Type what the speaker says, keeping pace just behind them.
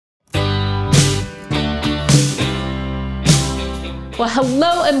Well,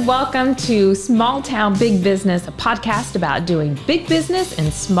 hello and welcome to Small Town Big Business, a podcast about doing big business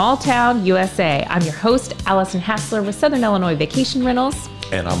in small town USA. I'm your host, Allison Hassler with Southern Illinois Vacation Rentals.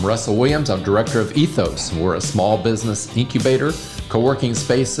 And I'm Russell Williams. I'm director of Ethos. We're a small business incubator, co-working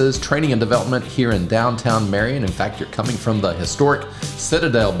spaces, training and development here in downtown Marion. In fact, you're coming from the historic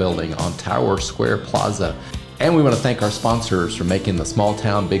Citadel building on Tower Square Plaza. And we want to thank our sponsors for making the Small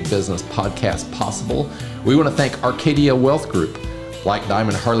Town Big Business podcast possible. We want to thank Arcadia Wealth Group, Black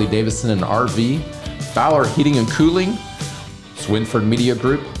Diamond Harley Davidson and RV, Fowler Heating and Cooling, Swinford Media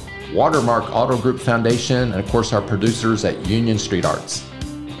Group, Watermark Auto Group Foundation, and of course our producers at Union Street Arts.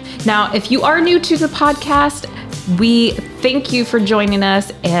 Now, if you are new to the podcast, we thank you for joining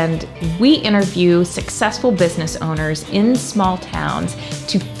us, and we interview successful business owners in small towns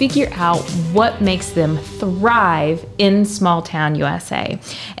to figure out what makes them thrive in small town USA.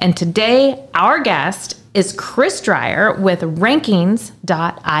 And today, our guest is Chris Dreyer with Rankings.io.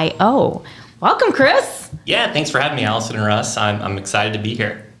 Welcome, Chris. Yeah, thanks for having me, Allison and Russ. I'm excited to be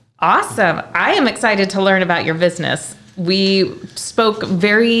here. Awesome. I am excited to learn about your business. We spoke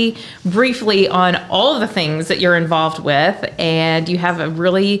very briefly on all of the things that you're involved with, and you have a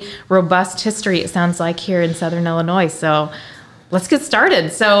really robust history, it sounds like, here in Southern Illinois. So let's get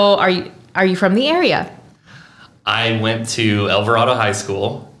started. So are you from the area? I went to Alvarado High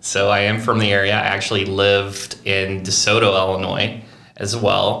School, so I am from the area. I actually lived in DeSoto, Illinois as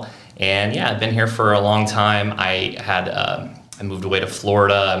well. And yeah, I've been here for a long time. I moved away to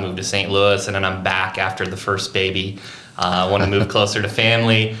Florida, I moved to St. Louis, and then I'm back after the first baby. I want to move closer to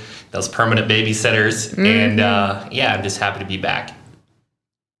family, those permanent babysitters, and I'm just happy to be back.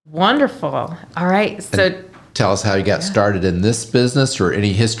 Wonderful. All right, so and tell us how you got started in this business, or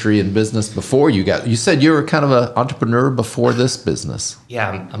any history in business before you said you were kind of an entrepreneur before this business.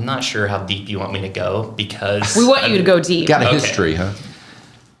 Yeah, I'm not sure how deep you want me to go, because we want you to go deep. Got a history, huh?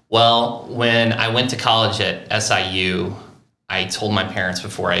 Well, when I went to college at SIU, I told my parents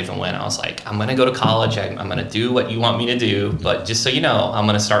before I even went, I was like, I'm going to go to college. I'm going to do what you want me to do. But just so you know, I'm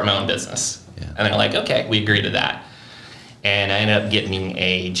going to start my own business. Yeah. And they're like, okay, we agree to that. And I ended up getting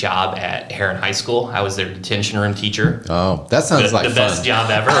a job at Heron High School. I was their detention room teacher. Oh, that sounds like the best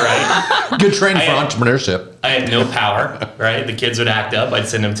job ever, right? Good training for entrepreneurship. I had no power, right? The kids would act up. I'd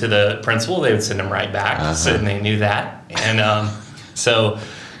send them to the principal. They would send them right back. So they knew that. And so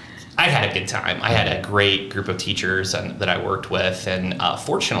I had a good time. I had a great group of teachers that I worked with, and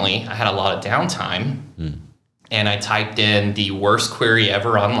fortunately, I had a lot of downtime, and I typed in the worst query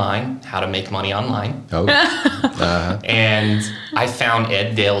ever online, how to make money online. Oh. And I found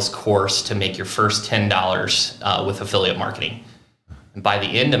Ed Dale's course to make your first $10 with affiliate marketing. And by the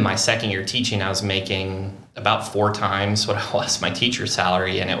end of my second year teaching, I was making about 4 times what I was my teacher's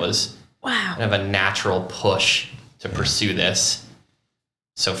salary, and it was kind of a natural push to pursue this.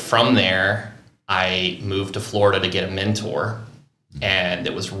 So from there, I moved to Florida to get a mentor, and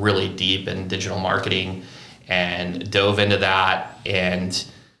it was really deep in digital marketing, and dove into that, and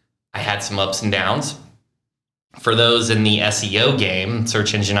I had some ups and downs. For those in the SEO game,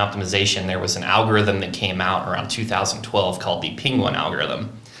 search engine optimization, there was an algorithm that came out around 2012 called the Penguin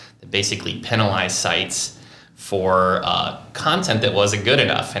algorithm that basically penalized sites for content that wasn't good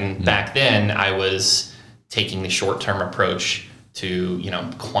enough. And back then, I was taking the short-term approach to,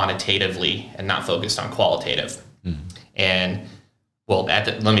 quantitatively and not focused on qualitative. And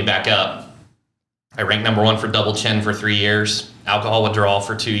let me back up. I ranked number 1 for double chin for 3 years, alcohol withdrawal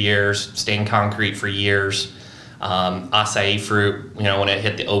for 2 years, stained concrete for years, acai fruit, when it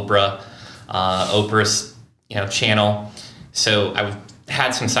hit the Oprah's, channel. So I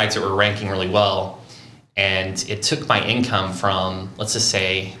had some sites that were ranking really well, and it took my income from, let's just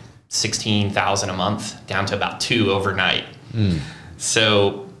say, $16,000 a month down to about $2,000 overnight.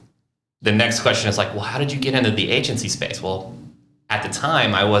 So the next question is like, well, how did you get into the agency space? Well, at the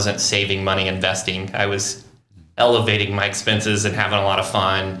time, I wasn't saving money, investing. I was elevating my expenses and having a lot of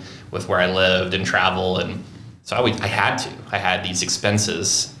fun with where I lived and travel. And so I had these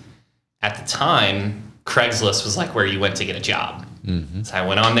expenses. At the time, Craigslist was like where you went to get a job. So I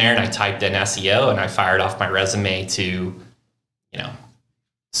went on there and I typed in SEO, and I fired off my resume to,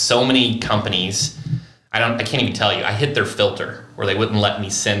 so many companies. I can't even tell you. I hit their filter where they wouldn't let me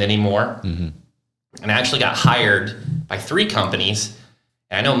send anymore. And I actually got hired by 3 companies.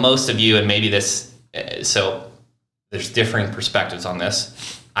 And I know most of you, and maybe this, so there's differing perspectives on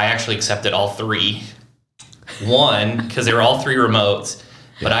this. I actually accepted all 3. One, because they were all 3 remotes,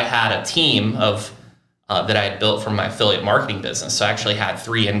 but I had a team of that I had built from my affiliate marketing business. So I actually had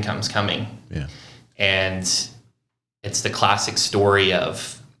 3 incomes coming. Yeah. And it's the classic story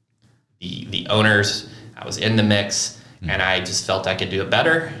of the owners. I was in the mix, And I just felt I could do it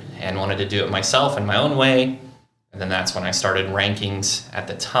better and wanted to do it myself in my own way. And then that's when I started Rankings. At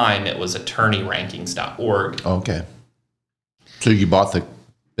the time, it was attorneyrankings.org. Okay. So you bought the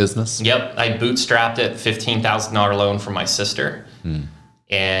business? Yep. I bootstrapped it, $15,000 loan from my sister.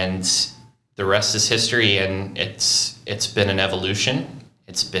 And the rest is history. And it's been an evolution.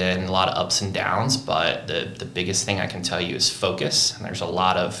 It's been a lot of ups and downs, but the biggest thing I can tell you is focus. And there's a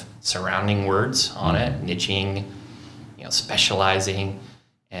lot of surrounding words on it, niching, specializing.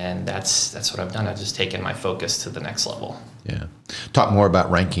 And that's what I've done. I've just taken my focus to the next level. Yeah. Talk more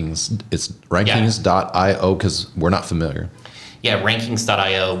about Rankings. It's rankings.io because we're not familiar. Yeah,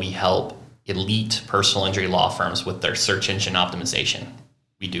 rankings.io, we help elite personal injury law firms with their search engine optimization.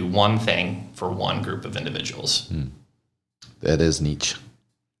 We do one thing for one group of individuals. That is niche.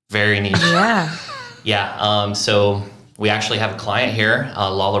 Very niche. Yeah. Yeah. So we actually have a client here,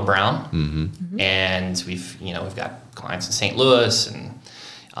 Lawler Brown, and we've got clients in St. Louis and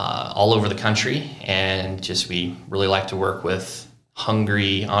all over the country, and we really like to work with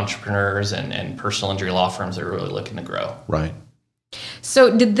hungry entrepreneurs and personal injury law firms that are really looking to grow. Right.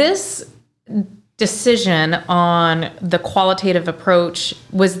 So did this decision on the qualitative approach,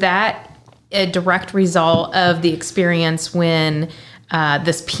 was that a direct result of the experience when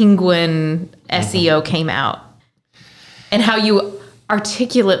this Penguin SEO came out? And how you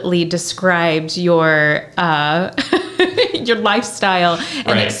articulately described your your lifestyle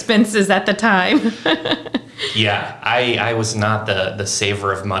and expenses at the time. Yeah, I was not the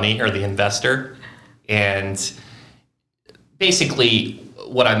saver of money or the investor. And basically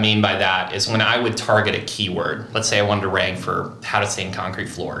what I mean by that is when I would target a keyword, let's say I wanted to rank for how to stain concrete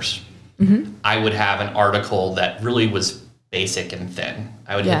floors, I would have an article that really was basic and thin.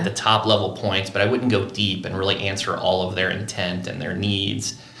 I would hit the top level points, but I wouldn't go deep and really answer all of their intent and their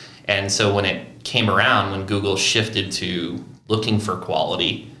needs. And so when it came around, when Google shifted to looking for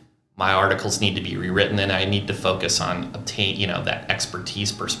quality, my articles need to be rewritten and I need to focus on obtain, that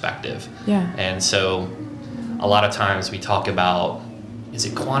expertise perspective. Yeah. And so a lot of times we talk about, is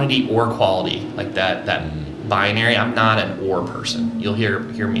it quantity or quality? Like that binary. I'm not an or person. You'll hear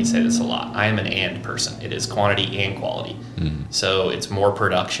me say this a lot. I am an and person. It is quantity and quality. So it's more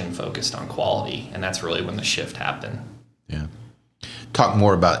production focused on quality. And that's really when the shift happened. Yeah. Talk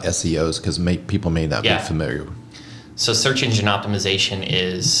more about SEOs because people may not be familiar. So search engine optimization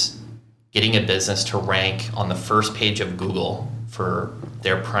is getting a business to rank on the first page of Google for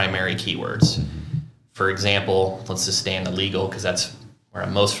their primary keywords. For example, let's just stay in the legal because that's where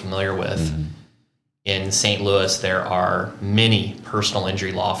I'm most familiar with. In St. Louis, there are many personal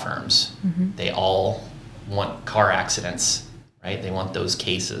injury law firms. They all want car accidents, right? They want those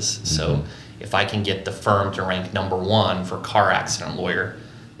cases. So if I can get the firm to rank number one for car accident lawyer,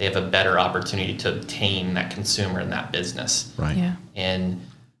 they have a better opportunity to obtain that consumer in that business. Right. Yeah. In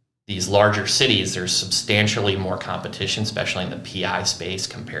these larger cities, there's substantially more competition, especially in the PI space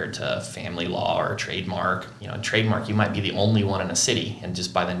compared to family law or trademark. In trademark, you might be the only one in a city, and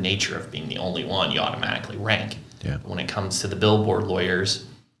just by the nature of being the only one, you automatically rank. Yeah. When it comes to the billboard lawyers,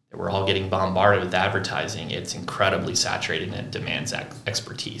 we're all getting bombarded with advertising. It's incredibly saturated and it demands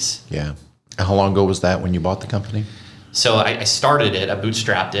expertise. Yeah. And how long ago was that when you bought the company? So I started it, I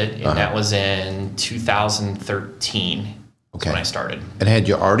bootstrapped it, and that was in 2013. That's when I started. And had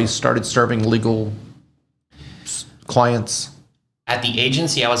you already started serving legal clients? At the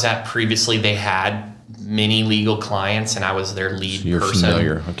agency I was at previously, they had many legal clients, and I was their lead so you're person.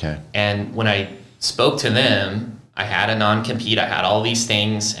 Familiar, okay. And when I spoke to them, I had a non-compete, I had all these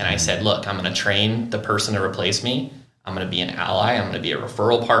things, and I said, look, I'm going to train the person to replace me. I'm going to be an ally. I'm going to be a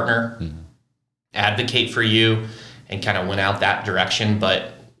referral partner, advocate for you, and kind of went out that direction.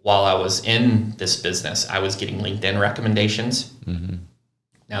 But while I was in this business, I was getting LinkedIn recommendations.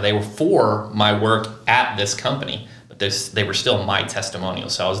 Now, they were for my work at this company, but they were still my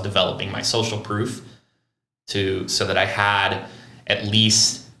testimonials. So I was developing my social proof so that I had at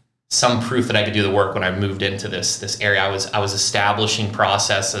least some proof that I could do the work when I moved into this area. I was establishing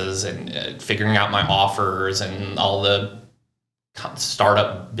processes and figuring out my offers and all the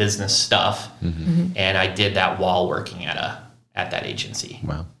startup business stuff. And I did that while working at that agency.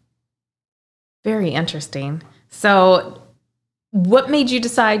 Wow. Very interesting. So what made you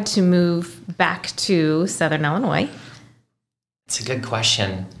decide to move back to Southern Illinois? It's a good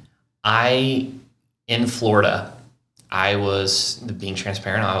question. In Florida, I was, being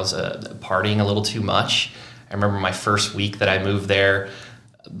transparent, I was partying a little too much. I remember my first week that I moved there,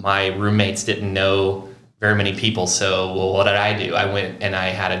 my roommates didn't know very many people. So, what did I do? I went and I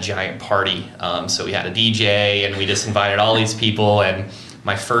had a giant party. So we had a DJ and we just invited all these people, and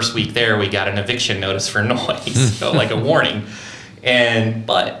my first week there, we got an eviction notice for noise, so like a warning.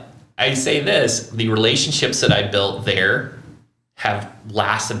 But I say this, the relationships that I built there have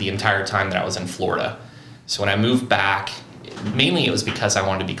lasted the entire time that I was in Florida. So when I moved back, mainly it was because I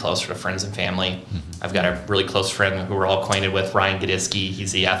wanted to be closer to friends and family. I've got a really close friend who we're all acquainted with, Ryan Gadisky.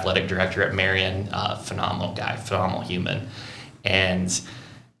 He's the athletic director at Marion. Phenomenal guy, phenomenal human. And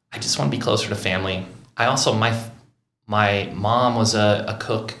I just want to be closer to family. I also, my mom was a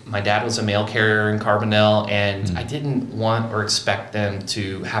cook. My dad was a mail carrier in Carbondale, and I didn't want or expect them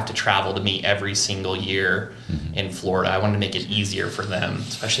to have to travel to me every single year in Florida. I wanted to make it easier for them,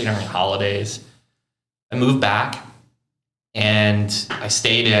 especially during holidays. I moved back, and I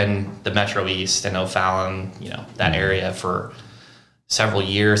stayed in the Metro East and O'Fallon, that area for several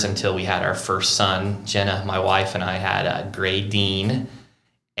years until we had our first son. Jenna, my wife, and I had a Gray Dean,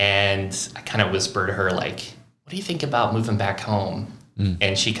 and I kind of whispered to her, like, what do you think about moving back home?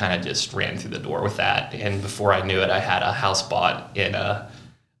 And she kind of just ran through the door with that. And before I knew it, I had a house bought in a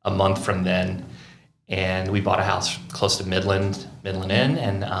month from then. And we bought a house close to Midland Inn,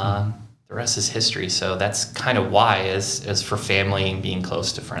 and the rest is history. So that's kind of why, is for family and being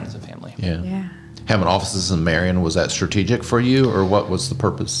close to friends and family. Yeah. Having offices in Marion, was that strategic for you, or what was the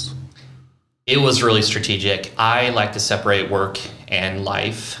purpose? It was really strategic. I like to separate work and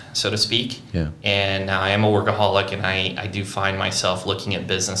life, so to speak. Yeah. And I am a workaholic, and I do find myself looking at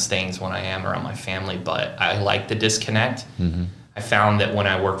business things when I am around my family, but I like to disconnect. I found that when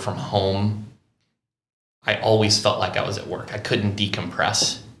I work from home, I always felt like I was at work. I couldn't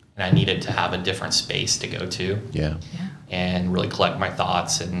decompress, and I needed to have a different space to go to. Yeah. And really collect my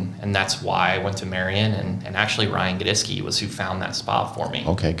thoughts, and that's why I went to Marion, and actually Ryan Gadisky was who found that spot for me.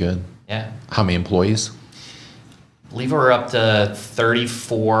 Okay, good. Yeah. How many employees? I believe we're up to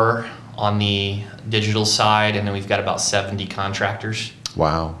 34 on the digital side, and then we've got about 70 contractors.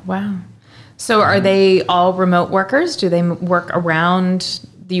 Wow. So are they all remote workers? Do they work around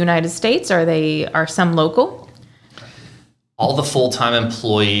the United States? Are some local? All the full-time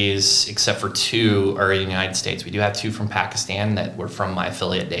employees, except for 2, are in the United States. We do have 2 from Pakistan that were from my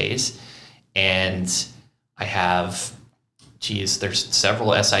affiliate days. And I have, there's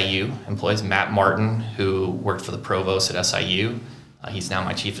several SIU employees. Matt Martin, who worked for the provost at SIU. He's now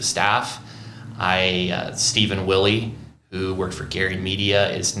my chief of staff. Stephen Willey, who worked for Gary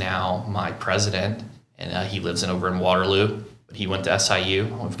Media, is now my president. And he lives over in Waterloo, but he went to SIU.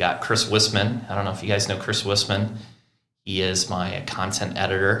 We've got Chris Wisman. I don't know if you guys know Chris Wisman. He is my content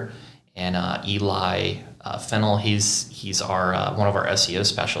editor, and Eli Fennel, he's our one of our SEO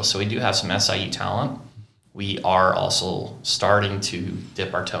specialists. So we do have some SIU talent. We are also starting to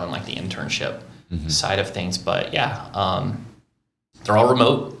dip our toe in like the internship side of things, but they're all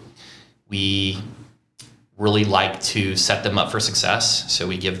remote. We really like to set them up for success, so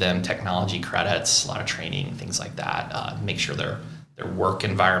we give them technology credits, a lot of training, things like that. Make sure their work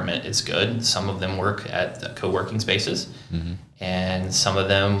environment is good. Some of them work at co-working spaces, and some of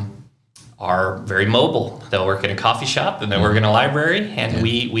them are very mobile. They'll work in a coffee shop, and they work in a library, and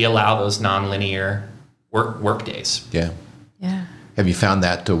we allow those nonlinear work days. Yeah. Have you found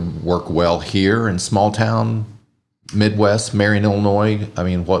that to work well here in small town, Midwest, Marion, Illinois? I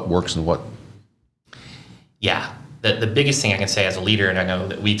mean, what works and what? Yeah. The biggest thing I can say as a leader, and I know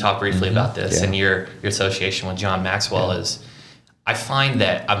that we talked briefly about this, and your association with John Maxwell is, I find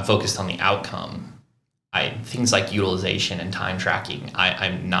that I'm focused on the outcome. Things like utilization and time tracking,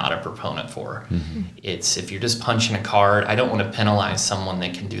 I'm not a proponent for. It's, if you're just punching a card, I don't want to penalize someone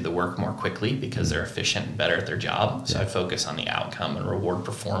that can do the work more quickly because they're efficient and better at their job. So I focus on the outcome and reward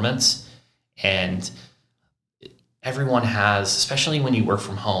performance. And everyone has, especially when you work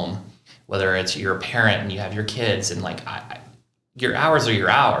from home, whether it's you're a parent and you have your kids, and your hours are your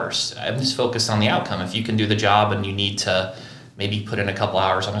hours. I'm just focused on the outcome. If you can do the job and you need to maybe put in a couple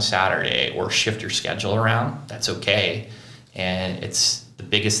hours on a Saturday or shift your schedule around, that's okay. And it's, the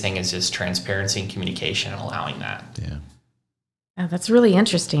biggest thing is just transparency and communication and allowing that. Yeah. Oh, that's really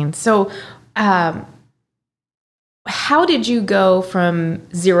interesting. So how did you go from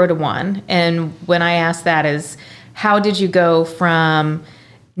 0 to 1? And when I ask that is, how did you go from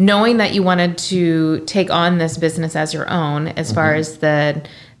knowing that you wanted to take on this business as your own, as far as the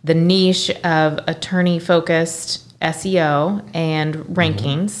niche of attorney-focused SEO and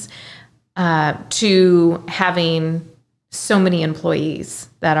rankings, to having so many employees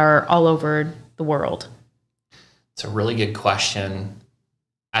that are all over the world? It's a really good question.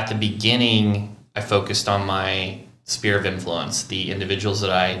 At the beginning, I focused on my sphere of influence, the individuals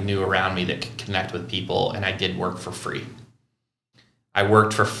that I knew around me that could connect with people, and I did work for free. I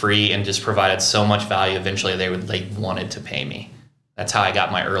worked for free and just provided so much value. Eventually, they wanted to pay me. That's how I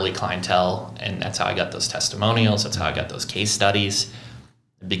got my early clientele, and that's how I got those testimonials. That's how I got those case studies.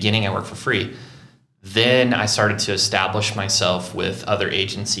 In the beginning, I worked for free. Then I started to establish myself with other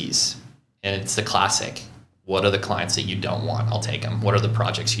agencies, and it's the classic. What are the clients that you don't want? I'll take them. What are the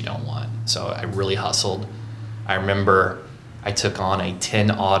projects you don't want? So I really hustled. I remember I took on a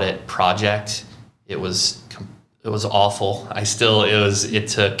 10 audit project. It was awful. It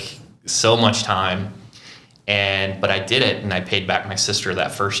took so much time, but I did it, and I paid back my sister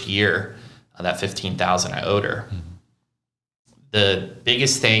that first year, that $15,000 I owed her. Mm-hmm. The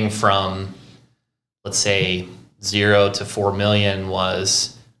biggest thing from, let's say, 0 to 4 million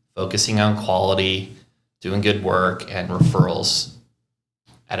was focusing on quality, doing good work, and referrals.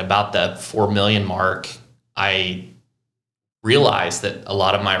 At about the 4 million mark, I realized that a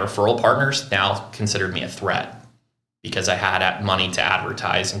lot of my referral partners now considered me a threat because I had money to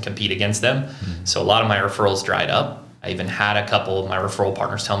advertise and compete against them. Mm-hmm. So a lot of my referrals dried up. I even had a couple of my referral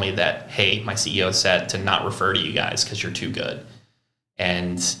partners tell me that, hey, my CEO said to not refer to you guys because you're too good.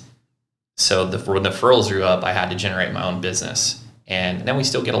 And so when the referrals grew up, I had to generate my own business. And then we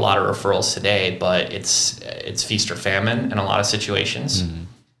still get a lot of referrals today, but it's feast or famine in a lot of situations. Mm-hmm.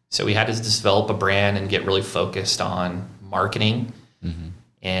 So we had to develop a brand and get really focused on marketing. Mm-hmm.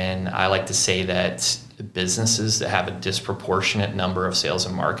 And I like to say that businesses that have a disproportionate number of sales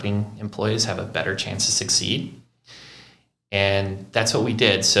and marketing employees have a better chance to succeed. And that's what we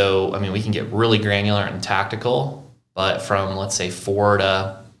did. So, I mean, we can get really granular and tactical, but from, let's say, 4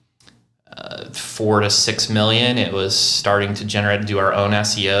 to 6 million, it was starting to do our own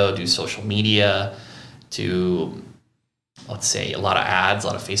SEO, do social media, do, let's say, a lot of ads, a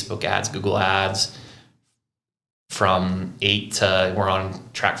lot of Facebook ads, Google ads. From 8 to we're on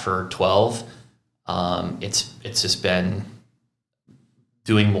track for 12. It's just been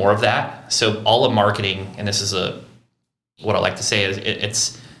doing more of that. So all of marketing, and this is what I like to say is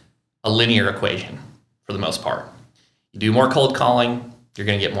it's a linear equation for the most part. You do more cold calling, you're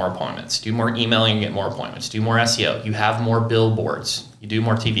going to get more appointments. Do more emailing, you get more appointments. Do more SEO, you have more billboards. You do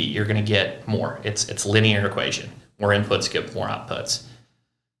more TV, you're going to get more. It's linear equation. More inputs get more outputs.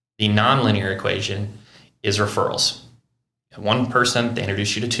 The nonlinear equation is referrals. One person, they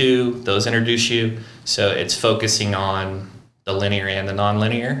introduce you to 2, those introduce you. So it's focusing on the linear and the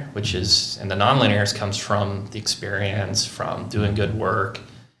nonlinear, and the nonlinear comes from the experience, from doing good work,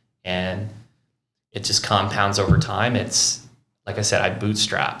 and it just compounds over time. It's, like I said, I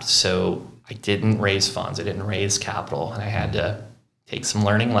bootstrapped, so I didn't raise funds, I didn't raise capital, and I had to take some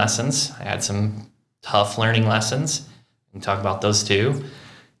learning lessons. I had some tough learning lessons. We can talk about those too.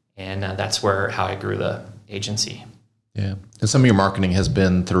 And that's how I grew the agency. Yeah. And some of your marketing has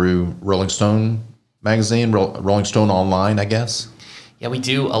been through Rolling Stone magazine, Rolling Stone online, I guess? Yeah, we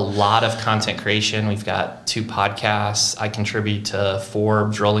do a lot of content creation. We've got 2 podcasts. I contribute to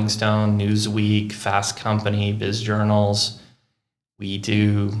Forbes, Rolling Stone, Newsweek, Fast Company, Biz Journals. We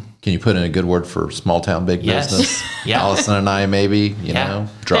do... Can you put in a good word for small town, big business? Yeah. Allison and I, maybe,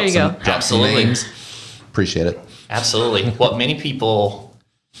 drop some names. Appreciate it. Absolutely. What many people...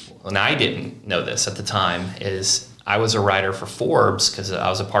 and I didn't know this at the time, is I was a writer for Forbes because I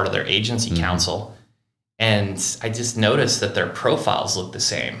was a part of their agency council. And I just noticed that their profiles looked the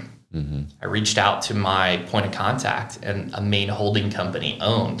same. Mm-hmm. I reached out to my point of contact, and a main holding company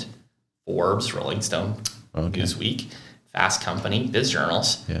owned Forbes, Rolling Stone, Newsweek, Fast Company, Biz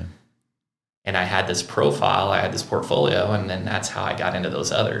Journals. Yeah. And I had this profile, I had this portfolio, and then that's how I got into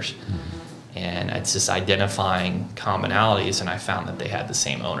those others. Mm-hmm. And it's just identifying commonalities, and I found that they had the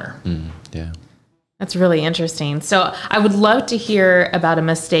same owner. Yeah. That's really interesting. So I would love to hear about a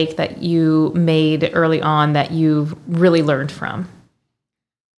mistake that you made early on that you've really learned from.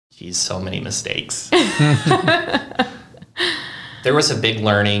 Geez, so many mistakes. There was a big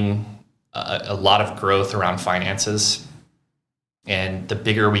learning, a lot of growth around finances. And the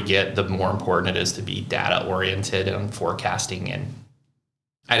bigger we get, the more important it is to be data oriented and forecasting. And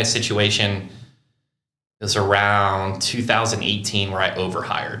I had a situation, it was around 2018 where I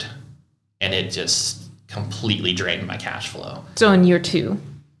overhired, and it just completely drained my cash flow. So in year 2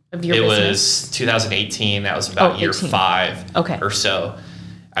 of your business? It was 2018. That was about year 5 or so.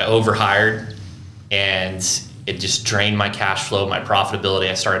 I overhired, and it just drained my cash flow, my profitability.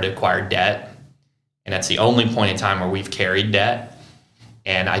 I started to acquire debt, and that's the only point in time where we've carried debt.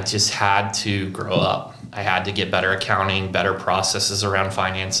 And I just had to grow up. I had to get better accounting, better processes around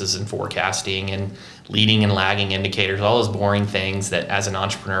finances and forecasting and leading and lagging indicators, all those boring things that as an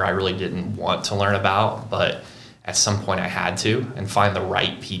entrepreneur I really didn't want to learn about, but at some point I had to, and find the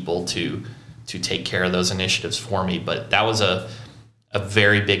right people to take care of those initiatives for me. But that was a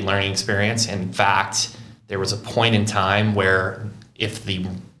very big learning experience. In fact, there was a point in time where if the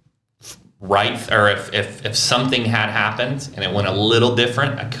right, or if something had happened and it went a little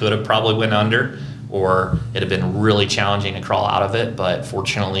different, I could have probably went under, or it'd have been really challenging to crawl out of it. But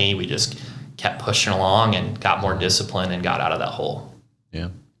fortunately, we just kept pushing along and got more discipline and got out of that hole. Yeah.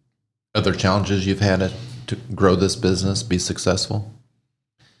 Other challenges you've had to grow this business, be successful?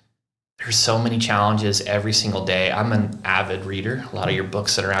 There's so many challenges every single day. I'm an avid reader. A lot of your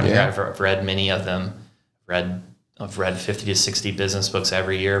books that are around here, I've read many of them. I've read 50 to 60 business books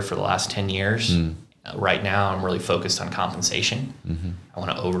every year for the last 10 years. Right now, I'm really focused on compensation. I want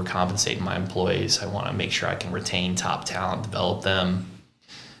to overcompensate my employees. I want to make sure I can retain top talent, develop them.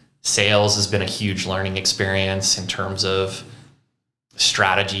 Sales has been a huge learning experience in terms of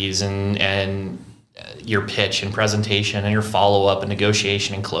strategies and your pitch and presentation and your follow-up and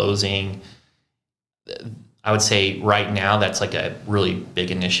negotiation and closing. I would say right now that's like a really big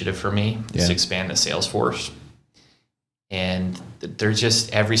initiative for me, is to expand the sales force. And there's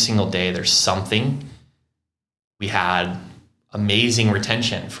just every single day there's something. We had amazing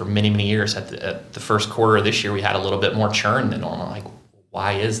retention for many, many years. At the first quarter of this year, we had a little bit more churn than normal. Like,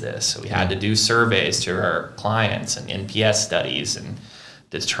 why is this? So we had to do surveys to our clients and NPS studies and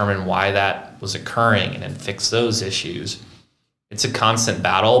determine why that was occurring and then fix those issues. It's a constant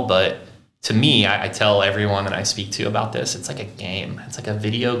battle, but to me, I tell everyone that I speak to about this, it's like a game. It's like a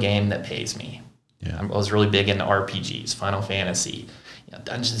video game that pays me. I was really big into RPGs, Final Fantasy,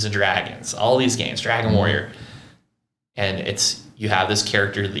 Dungeons and Dragons, all these games, Dragon Warrior. And you have this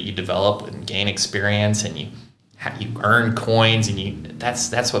character that you develop and gain experience, and you earn coins, and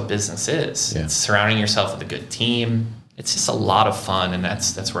that's what business is. It's surrounding yourself with a good team. It's just a lot of fun, and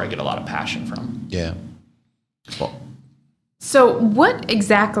that's where I get a lot of passion from. Yeah. Well, so what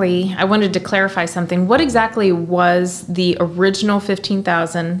exactly, I wanted to clarify something. What exactly was the original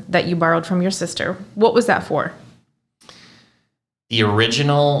 $15,000 that you borrowed from your sister? What was that for? The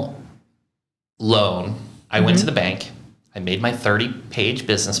original loan, I went to the bank. I made my 30-page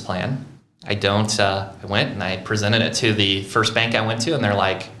business plan. I went and I presented it to the first bank I went to, and they're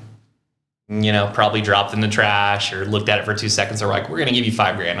like, probably dropped in the trash or looked at it for 2 seconds. They're like, we're going to give you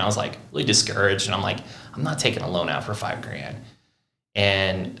 $5,000. And I was like really discouraged. And I'm like, I'm not taking a loan out for $5,000.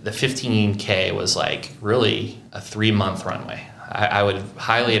 And the $15K was like really a 3-month runway. I would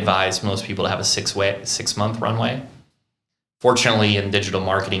highly advise most people to have a 6-month runway. Fortunately, in digital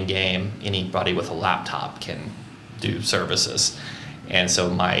marketing game, anybody with a laptop can do services. And so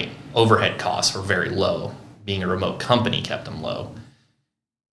my overhead costs were very low. Being a remote company kept them low.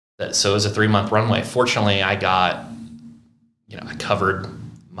 So it was a 3-month runway. Fortunately, I covered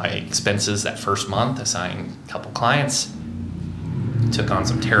my expenses that first month, assigned a couple clients, took on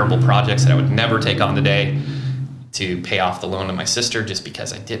some terrible projects that I would never take on today to pay off the loan to my sister, just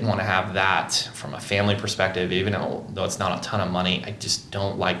because I didn't want to have that from a family perspective. Even though it's not a ton of money, I just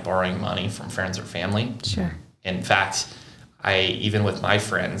don't like borrowing money from friends or family. Sure. In fact, even with my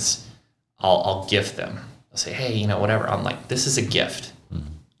friends, I'll gift them. I'll say, hey, whatever. I'm like, this is a gift.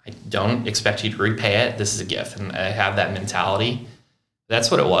 I don't expect you to repay it. This is a gift. And I have that mentality.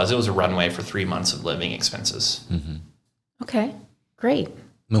 That's what it was. It was a runway for 3 months of living expenses. Okay, great.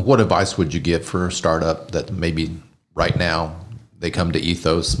 What advice would you give for a startup that maybe right now they come to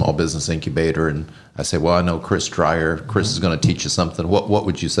Ethos Small Business Incubator and I say, well, I know Chris Dreyer. Chris is going to teach you something. What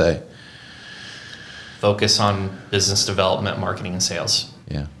would you say? Focus on business development, marketing, and sales.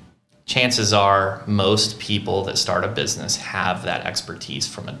 Yeah. Chances are most people that start a business have that expertise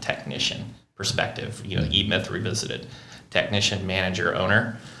from a technician perspective. E-Myth Revisited, technician, manager,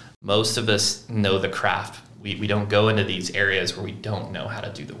 owner. Most of us know the craft. We don't go into these areas where we don't know how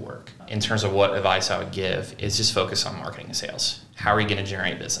to do the work. In terms of what advice I would give is just focus on marketing and sales. How are you going to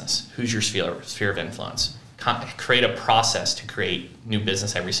generate business? Who's your sphere of influence? Create a process to create new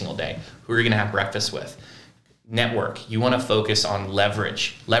business every single day. Who are you going to have breakfast with? Network. You want to focus on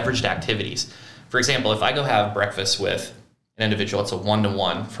leveraged activities. For example, if I go have breakfast with an individual, it's a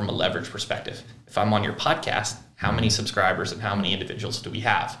one-to-one from a leverage perspective. If I'm on your podcast, how many subscribers and how many individuals do we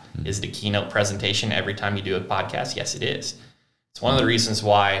have? Is it a keynote presentation every time you do a podcast? Yes, it is. It's one of the reasons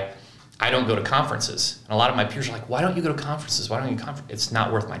why I don't go to conferences. And a lot of my peers are like, why don't you go to conferences? Why don't you conference? It's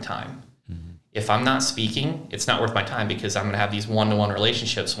not worth my time. If I'm not speaking, it's not worth my time, because I'm going to have these one-to-one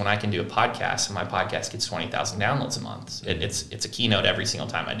relationships when I can do a podcast, and my podcast gets 20,000 downloads a month. It's a keynote every single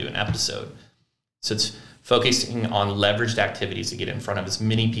time I do an episode. So it's focusing on leveraged activities to get in front of as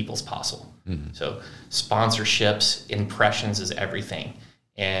many people as possible. So sponsorships, impressions is everything.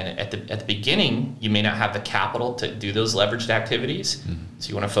 And at the beginning, you may not have the capital to do those leveraged activities. So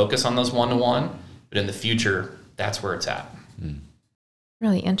you want to focus on those one-to-one, but in the future, that's where it's at.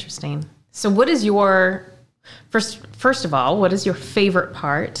 Really interesting. So what is your First of all, what is your favorite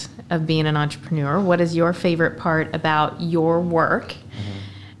part of being an entrepreneur? What is your favorite part about your work?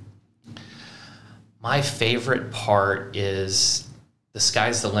 My favorite part is the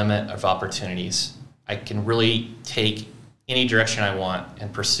sky's the limit of opportunities. I can really take any direction I want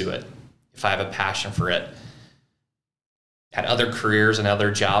and pursue it if I have a passion for it. At other careers and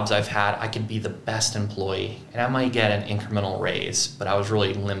other jobs I've had, I could be the best employee and I might get an incremental raise, but I was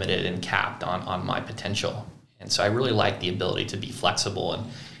really limited and capped on my potential. And so I really like the ability to be flexible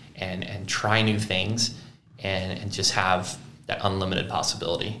and try new things and just have that unlimited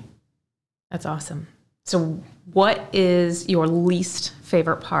possibility. That's awesome. So what is your least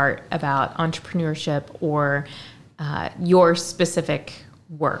favorite part about entrepreneurship or your specific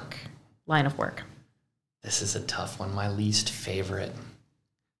line of work? This is a tough one. My least favorite,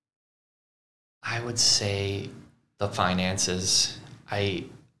 I would say the finances. I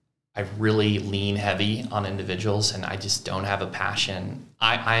really lean heavy on individuals and I just don't have a passion.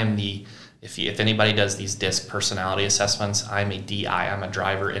 I am if anybody does these DISC personality assessments, I'm a DI, I'm a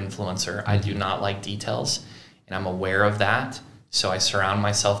driver influencer. I do not like details and I'm aware of that. So I surround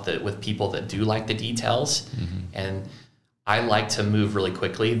myself with people that do like the details. And I like to move really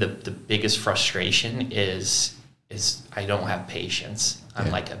quickly. The biggest frustration is I don't have patience.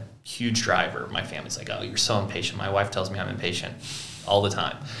 I'm like a huge driver. My family's like, oh, you're so impatient. My wife tells me I'm impatient all the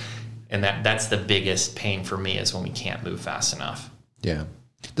time. And that's the biggest pain for me is when we can't move fast enough. Yeah.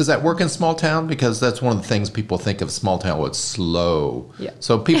 Does that work in small town? Because that's one of the things people think of small town, it's slow. Yeah.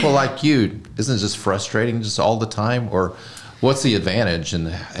 So people like you, isn't it just frustrating just all the time? Or what's the advantage and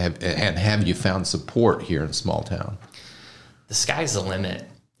have you found support here in small town? The sky's the limit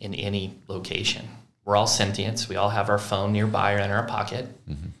in any location. We're all sentients. We all have our phone nearby or in our pocket.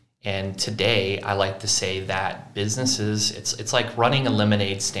 And today, I like to say that businesses, it's like running a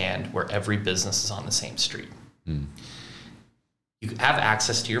lemonade stand where every business is on the same street. You have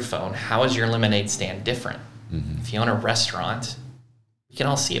access to your phone. How is your lemonade stand different? If you own a restaurant, we can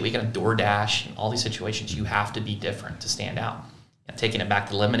all see it. We got a DoorDash and all these situations. You have to be different to stand out. And taking it back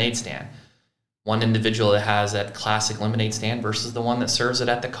to the lemonade stand. One individual that has that classic lemonade stand versus the one that serves it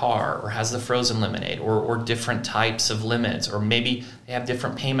at the car or has the frozen lemonade or different types of lemons, or maybe they have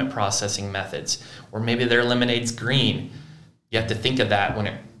different payment processing methods, or maybe their lemonade's green. You have to think of that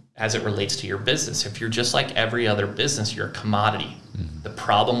as it relates to your business. If you're just like every other business, you're a commodity. The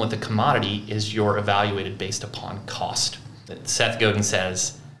problem with the commodity is you're evaluated based upon cost. Seth Godin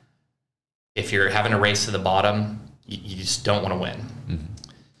says, if you're having a race to the bottom, you just don't want to win.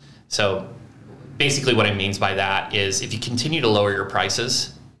 So basically what it means by that is if you continue to lower your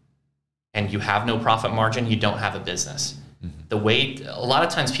prices and you have no profit margin, you don't have a business. A lot of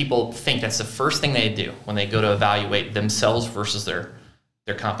times people think that's the first thing they do when they go to evaluate themselves versus their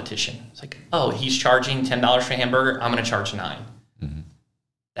competition. It's like, oh, he's charging $10 for a hamburger, I'm going to charge $9.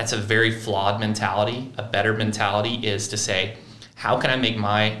 That's a very flawed mentality. A better mentality is to say, how can I make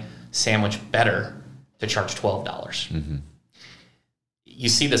my sandwich better to charge $12? You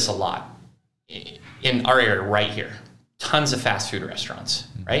see this a lot. In our area right here, tons of fast food restaurants,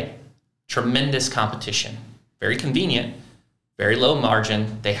 right? Tremendous competition, very convenient, very low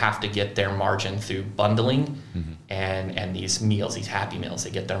margin. They have to get their margin through bundling and these meals, these Happy Meals. They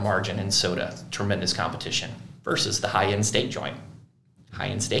get their margin in soda, tremendous competition versus the high-end steak joint.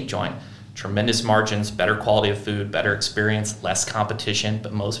 High-end steak joint, tremendous margins, better quality of food, better experience, less competition,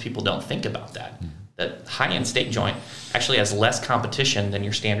 but most people don't think about that. The high-end steak joint actually has less competition than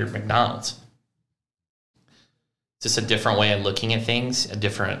your standard McDonald's. It's just a different way of looking at things, a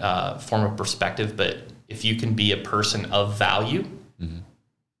different form of perspective. But if you can be a person of value,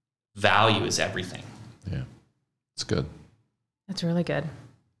 value is everything. Yeah, it's good. That's really good.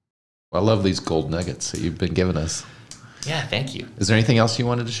 Well, I love these gold nuggets that you've been giving us. Yeah, thank you. Is there anything else you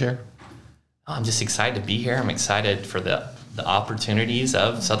wanted to share? Oh, I'm just excited to be here. I'm excited for the opportunities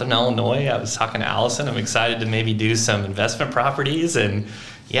of Southern Illinois. I was talking to Allison. I'm excited to maybe do some investment properties. And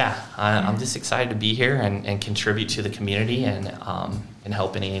yeah, I'm just excited to be here and contribute to the community and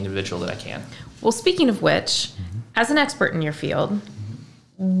help any individual that I can. Well, speaking of which, as an expert in your field,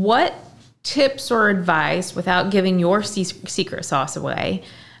 what tips or advice, without giving your secret sauce away,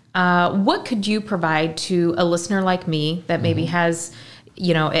 what could you provide to a listener like me that maybe has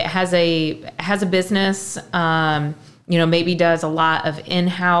a business, maybe does a lot of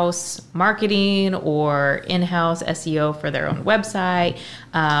in-house marketing or in-house SEO for their own website,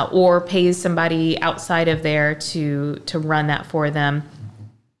 or pays somebody outside of there to run that for them?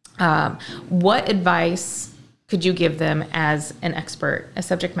 What advice could you give them as an expert, a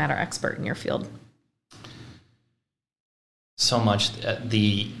subject matter expert in your field? So much.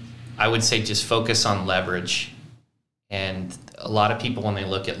 I would say just focus on leverage. And a lot of people, when they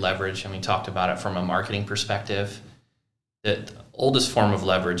look at leverage, and we talked about it from a marketing perspective, the oldest form of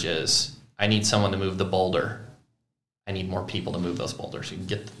leverage is, I need someone to move the boulder. I need more people to move those boulders. You can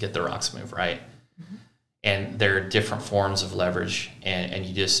get the rocks moved, right? Mm-hmm. And there are different forms of leverage, and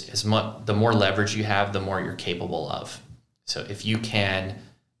you just, the more leverage you have, the more you're capable of. So if you can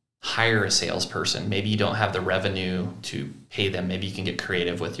hire a salesperson, maybe you don't have the revenue to pay them, maybe you can get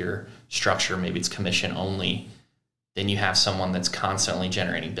creative with your structure, maybe it's commission only, then you have someone that's constantly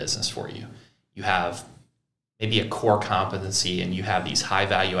generating business for you. You have maybe a core competency, and you have these high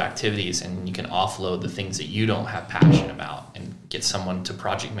value activities, and you can offload the things that you don't have passion about and get someone to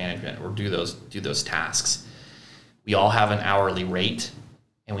project management or do those tasks. We all have an hourly rate,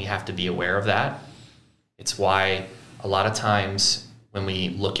 and we have to be aware of that. It's why a lot of times when we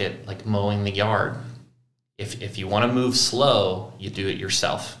look at like mowing the yard, if you want to move slow, you do it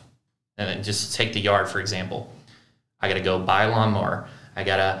yourself. And then just take the yard, for example. I got to go buy a lawnmower. I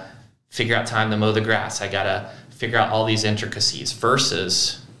got to figure out time to mow the grass. I got to figure out all these intricacies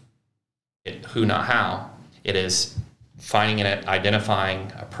versus who, not how. It is finding and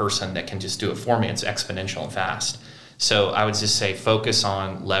identifying a person that can just do it for me. It's exponential and fast. So I would just say focus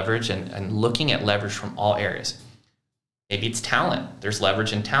on leverage and looking at leverage from all areas. Maybe it's talent. There's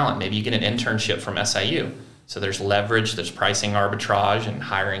leverage in talent. Maybe you get an internship from SIU. So there's leverage, there's pricing arbitrage and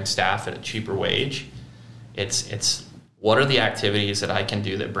hiring staff at a cheaper wage. It's what are the activities that I can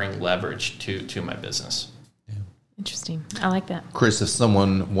do that bring leverage to my business? Yeah. Interesting. I like that. Chris, if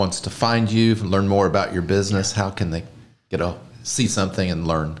someone wants to find you, learn more about your business, how can they see something and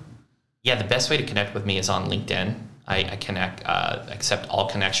learn? Yeah, the best way to connect with me is on LinkedIn. I accept all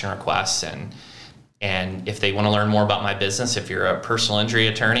connection requests, and if they want to learn more about my business, if you're a personal injury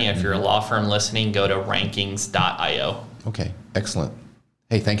attorney, if you're a law firm listening, go to rankings.io. Okay, excellent.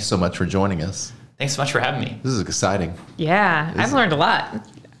 Hey, thank you so much for joining us. Thanks so much for having me. This is exciting. Yeah, I've learned a lot. Awesome.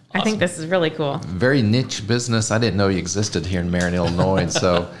 I think this is really cool. Very niche business. I didn't know you existed here in Marion, Illinois. And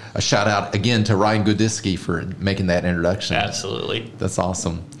so a shout out again to Ryan Gudiski for making that introduction. Absolutely. That's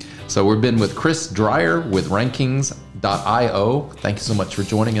awesome. So we've been with Chris Dreyer with rankings.io. Thank you so much for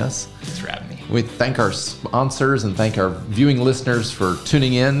joining us. Thanks for having me. We thank our sponsors and thank our viewing listeners for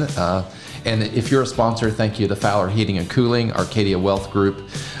tuning in. And if you're a sponsor, thank you to Fowler Heating and Cooling, Arcadia Wealth Group,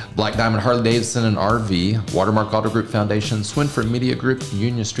 Black Diamond Harley-Davidson and RV, Watermark Auto Group Foundation, Swinford Media Group,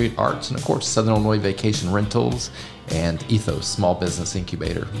 Union Street Arts, and of course, Southern Illinois Vacation Rentals and Ethos Small Business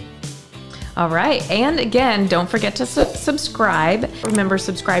Incubator. All right. And again, don't forget to subscribe. Remember,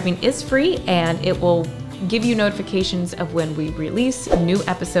 subscribing is free, and it will give you notifications of when we release new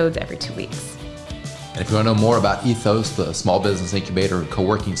episodes every 2 weeks. And if you want to know more about Ethos, the small business incubator and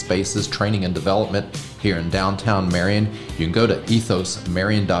co-working spaces, training and development here in downtown Marion, you can go to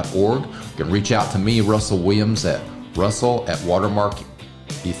ethosmarion.org. You can reach out to me, Russell Williams, at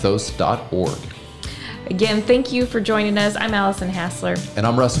russell@watermarkethos.org. Again, thank you for joining us. I'm Allison Hassler. And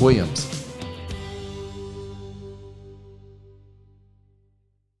I'm Russ Williams.